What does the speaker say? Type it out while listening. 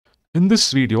In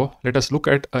this video, let us look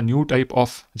at a new type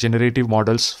of generative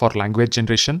models for language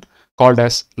generation called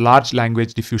as large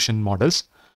language diffusion models.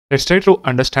 Let's try to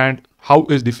understand how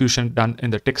is diffusion done in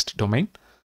the text domain.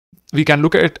 We can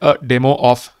look at a demo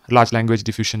of large language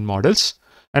diffusion models,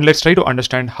 and let's try to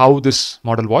understand how this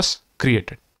model was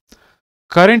created.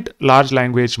 Current large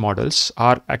language models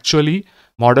are actually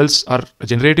models or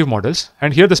generative models,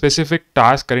 and here the specific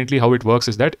task currently how it works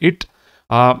is that it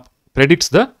predicts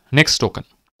the next token.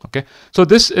 Okay, so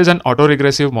this is an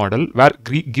autoregressive model where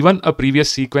given a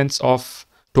previous sequence of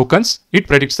tokens, it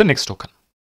predicts the next token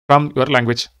from your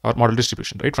language or model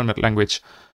distribution, right? From your language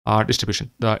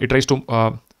distribution. It tries to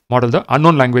model the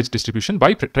unknown language distribution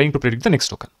by trying to predict the next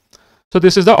token. So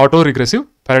this is the autoregressive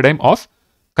paradigm of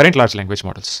current large language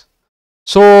models.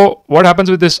 So what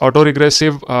happens with this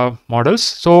autoregressive models?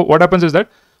 So what happens is that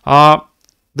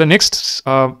the next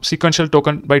sequential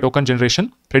token by token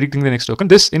generation, predicting the next token,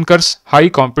 this incurs high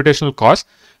computational cost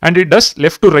and it does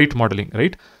left to right modeling,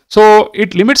 right? So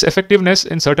it limits effectiveness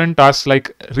in certain tasks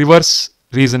like reverse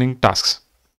reasoning tasks.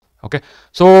 Okay,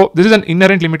 so this is an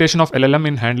inherent limitation of LLM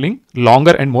in handling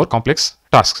longer and more complex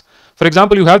tasks. For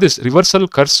example, you have this reversal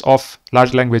curse of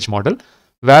large language model,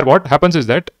 where what happens is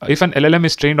that if an LLM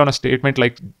is trained on a statement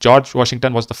like George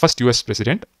Washington was the first US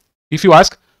president, if you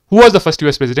ask who was the first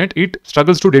US president, it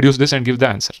struggles to deduce this and give the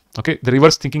answer. Okay, the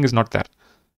reverse thinking is not there,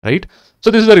 right?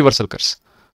 So this is the reversal curse.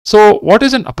 So what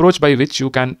is an approach by which you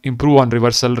can improve on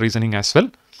reversal reasoning as well?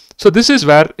 So this is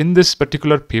where in this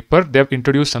particular paper, they have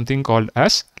introduced something called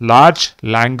as large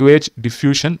language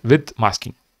diffusion with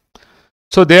masking.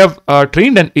 So they have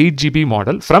trained an 8 GB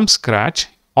model from scratch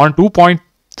on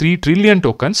 2.3 trillion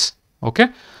tokens, okay,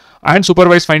 and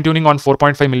supervised fine tuning on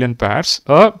 4.5 million pairs,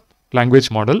 a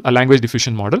language model, a language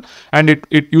diffusion model, and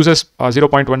it uses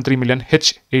 0.13 million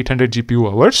H800 GPU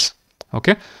hours.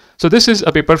 Okay, so this is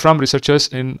a paper from researchers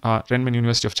in Renmin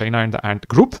University of China and the Ant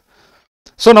group.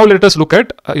 So now let us look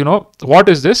at what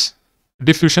is this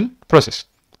diffusion process,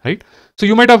 right? So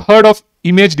you might have heard of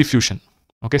image diffusion,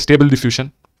 okay, stable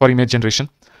diffusion for image generation.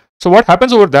 So what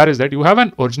happens over there is that you have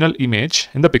an original image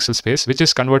in the pixel space which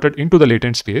is converted into the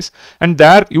latent space, and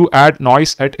there you add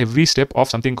noise at every step of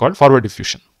something called forward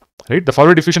diffusion. Right, the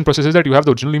forward diffusion process is that you have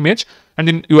the original image and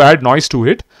then you add noise to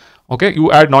it. Okay,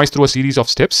 you add noise through a series of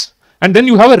steps, and then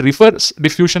you have a reverse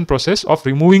diffusion process of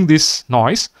removing this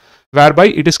noise, whereby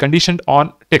it is conditioned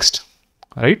on text.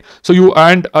 Right, so you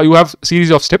have series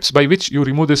of steps by which you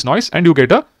remove this noise and you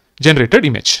get a generated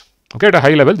image. Okay, at a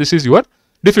high level, this is your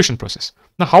diffusion process.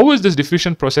 Now, how is this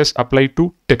diffusion process applied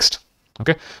to text?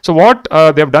 Okay, so what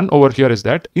they have done over here is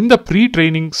that in the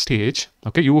pre-training stage,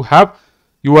 okay, you have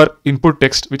your input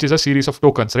text, which is a series of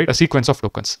tokens, right? A sequence of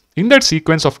tokens. In that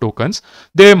sequence of tokens,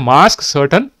 they mask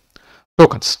certain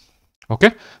tokens.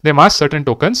 Okay, they mask certain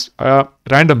tokens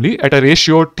randomly at a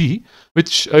ratio t,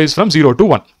 which is from 0 to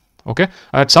 1. Okay,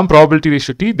 at some probability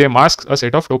ratio t, they mask a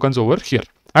set of tokens over here.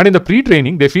 And in the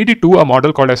pre-training, they feed it to a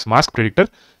model called as mask predictor.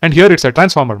 And here it's a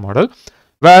transformer model,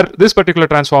 where this particular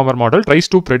transformer model tries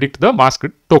to predict the masked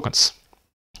tokens.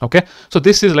 Okay, so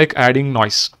this is like adding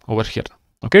noise over here,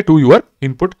 okay, to your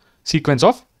input sequence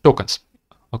of tokens.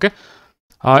 Okay,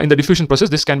 in the diffusion process,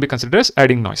 this can be considered as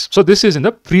adding noise. So this is in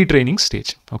the pre-training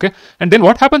stage. Okay, and then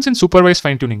what happens in supervised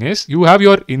fine tuning is you have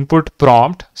your input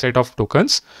prompt set of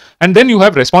tokens, and then you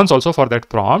have response also for that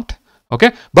prompt.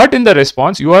 Okay, but in the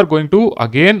response, you are going to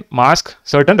again mask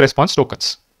certain response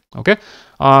tokens. Okay,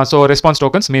 so response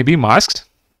tokens may be masked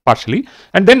partially,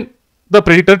 and then the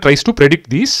predictor tries to predict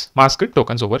these masked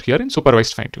tokens over here in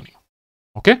supervised fine tuning.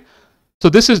 Okay, so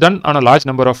this is done on a large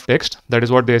number of text. That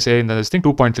is what they say in this thing,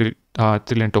 2.3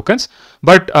 trillion tokens.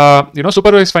 But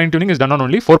supervised fine tuning is done on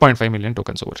only 4.5 million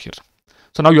tokens over here.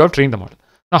 So now you have trained the model.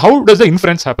 Now, how does the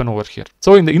inference happen over here?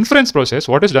 So in the inference process,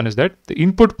 what is done is that the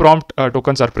input prompt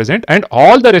tokens are present and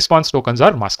all the response tokens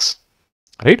are masks,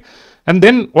 right? And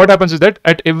then what happens is that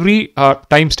at every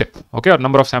time step, okay, or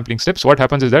number of sampling steps, what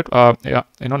happens is that,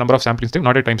 number of sampling steps,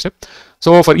 not a time step.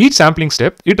 So for each sampling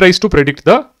step, it tries to predict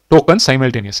the tokens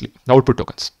simultaneously, the output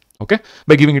tokens. Okay,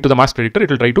 by giving it to the mask predictor, it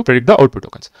will try to predict the output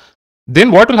tokens.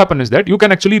 Then what will happen is that you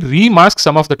can actually remask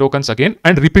some of the tokens again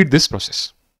and repeat this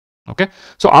process. Okay,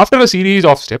 so after a series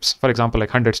of steps, for example, like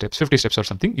 100 steps, 50 steps or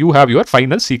something, you have your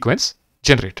final sequence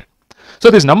generated. So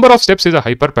this number of steps is a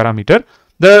hyperparameter.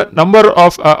 The number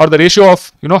of or the ratio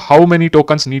of how many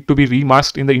tokens need to be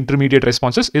remasked in the intermediate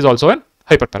responses is also an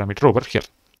hyperparameter over here.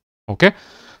 Okay,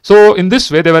 so in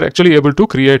this way, they were actually able to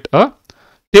create a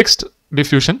text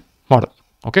diffusion model.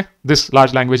 Okay, this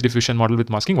large language diffusion model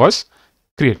with masking was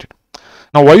created.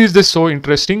 Now, why is this so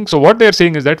interesting? So what they're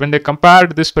saying is that when they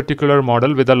compared this particular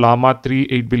model with the Llama 3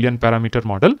 8 billion parameter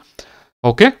model,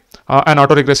 okay, an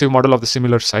autoregressive model of the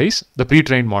similar size, the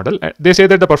pre-trained model. They say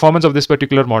that the performance of this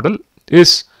particular model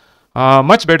is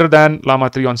much better than Llama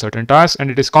 3 on certain tasks,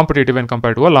 and it is competitive when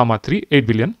compared to a Llama 3 8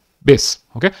 billion base.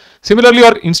 Okay. Similarly,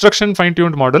 our instruction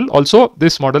fine-tuned model, also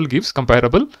this model gives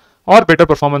comparable or better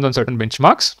performance on certain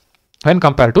benchmarks when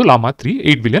compared to Llama 3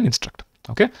 8 billion instruct.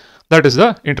 Okay. That is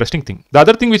the interesting thing. The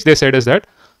other thing which they said is that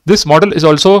this model is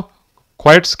also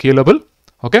quite scalable,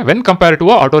 okay, when compared to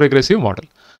a autoregressive model.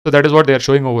 So that is what they are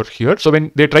showing over here. So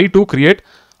when they try to create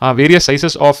various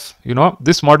sizes of,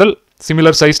 this model,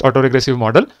 similar sized autoregressive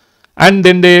model, and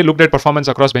then they looked at performance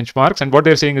across benchmarks, and what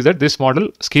they're saying is that this model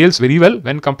scales very well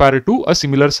when compared to a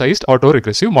similar sized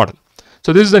autoregressive model.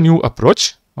 So this is the new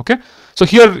approach. Okay. So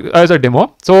here as a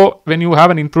demo, so when you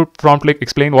have an input prompt like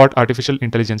explain what artificial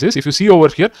intelligence is, if you see over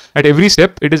here at every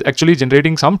step, it is actually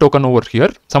generating some token over here,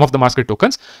 some of the masked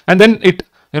tokens, and then it,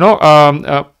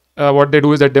 what they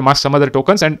do is that they mask some other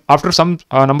tokens, and after some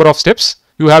number of steps,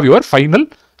 you have your final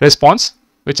response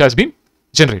which has been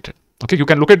generated. Okay, you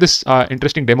can look at this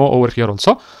interesting demo over here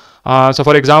also. So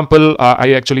for example,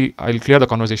 I'll clear the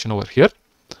conversation over here.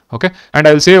 Okay, and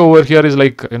I'll say over here is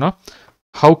like,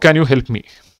 how can you help me?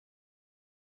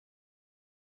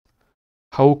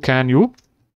 How can you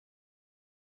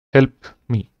help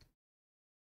me?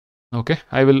 Okay,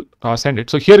 I will send it.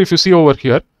 So here, if you see over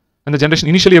here, and the generation,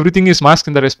 initially everything is masked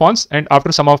in the response, and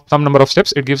after some number of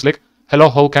steps, it gives like, hello,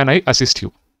 how can I assist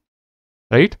you?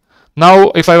 Right?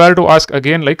 Now, if I were to ask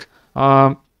again, like,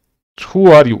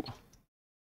 who are you?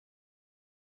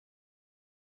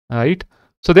 Right?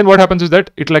 So then what happens is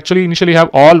that it will actually initially have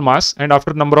all masks, and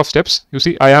after a number of steps, you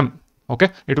see I am. Okay,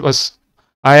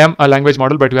 I am a language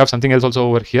model, but you have something else also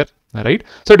over here, right?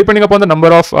 So depending upon the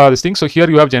number of this thing, so here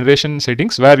you have generation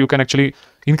settings where you can actually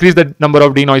increase the number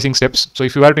of denoising steps. So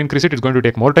if you were to increase it, it's going to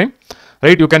take more time,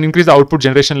 right? You can increase the output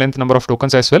generation length number of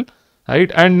tokens as well,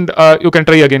 right? And you can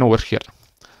try again over here.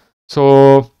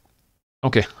 So,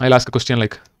 okay, I'll ask a question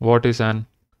like, what is an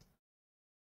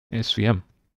SVM,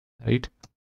 right?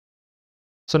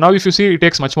 So now if you see, it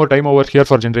takes much more time over here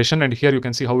for generation, and here you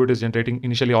can see how it is generating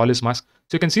initially all is masked.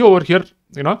 So you can see over here,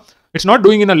 it's not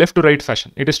doing in a left to right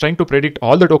fashion. It is trying to predict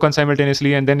all the tokens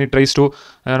simultaneously, and then it tries to,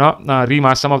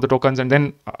 remask some of the tokens, and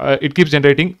then it keeps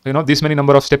generating, this many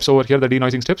number of steps over here, the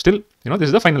denoising steps. Still, this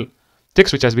is the final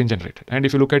text which has been generated. And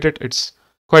if you look at it, it's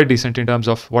quite decent in terms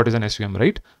of what is an SVM,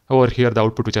 right? Over here, the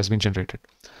output which has been generated.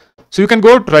 So you can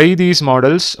go try these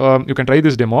models. You can try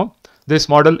this demo. This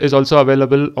model is also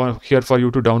available here for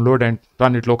you to download and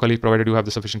run it locally, provided you have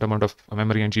the sufficient amount of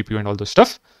memory and GPU and all those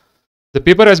stuff. The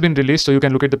paper has been released, so you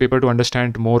can look at the paper to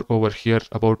understand more over here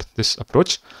about this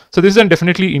approach. So this is a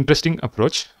definitely interesting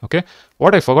approach. Okay,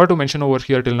 what I forgot to mention over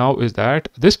here till now is that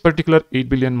this particular 8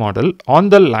 billion model on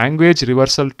the language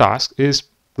reversal task is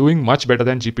doing much better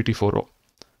than GPT-4o.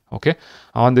 Okay,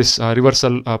 on this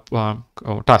reversal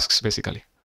tasks basically.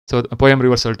 So the poem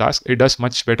reversal task, it does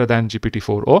much better than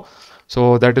GPT-4o.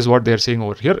 So that is what they're saying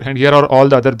over here. And here are all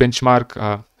the other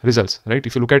benchmark results, right?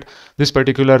 If you look at this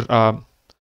particular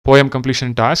poem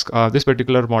completion task, this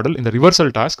particular model in the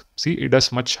reversal task, see, it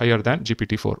does much higher than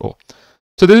GPT-4o.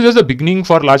 So this is just the beginning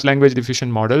for large language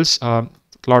diffusion models. A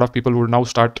lot of people would now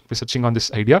start researching on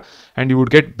this idea, and you would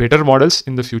get better models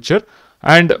in the future.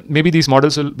 And maybe these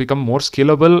models will become more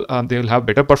scalable. They will have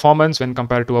better performance when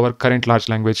compared to our current large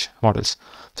language models.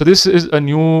 So this is a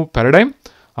new paradigm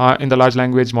in the large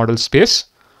language model space.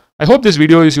 I hope this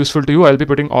video is useful to you. I'll be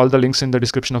putting all the links in the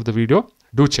description of the video.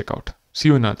 Do check out. See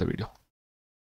you in another video.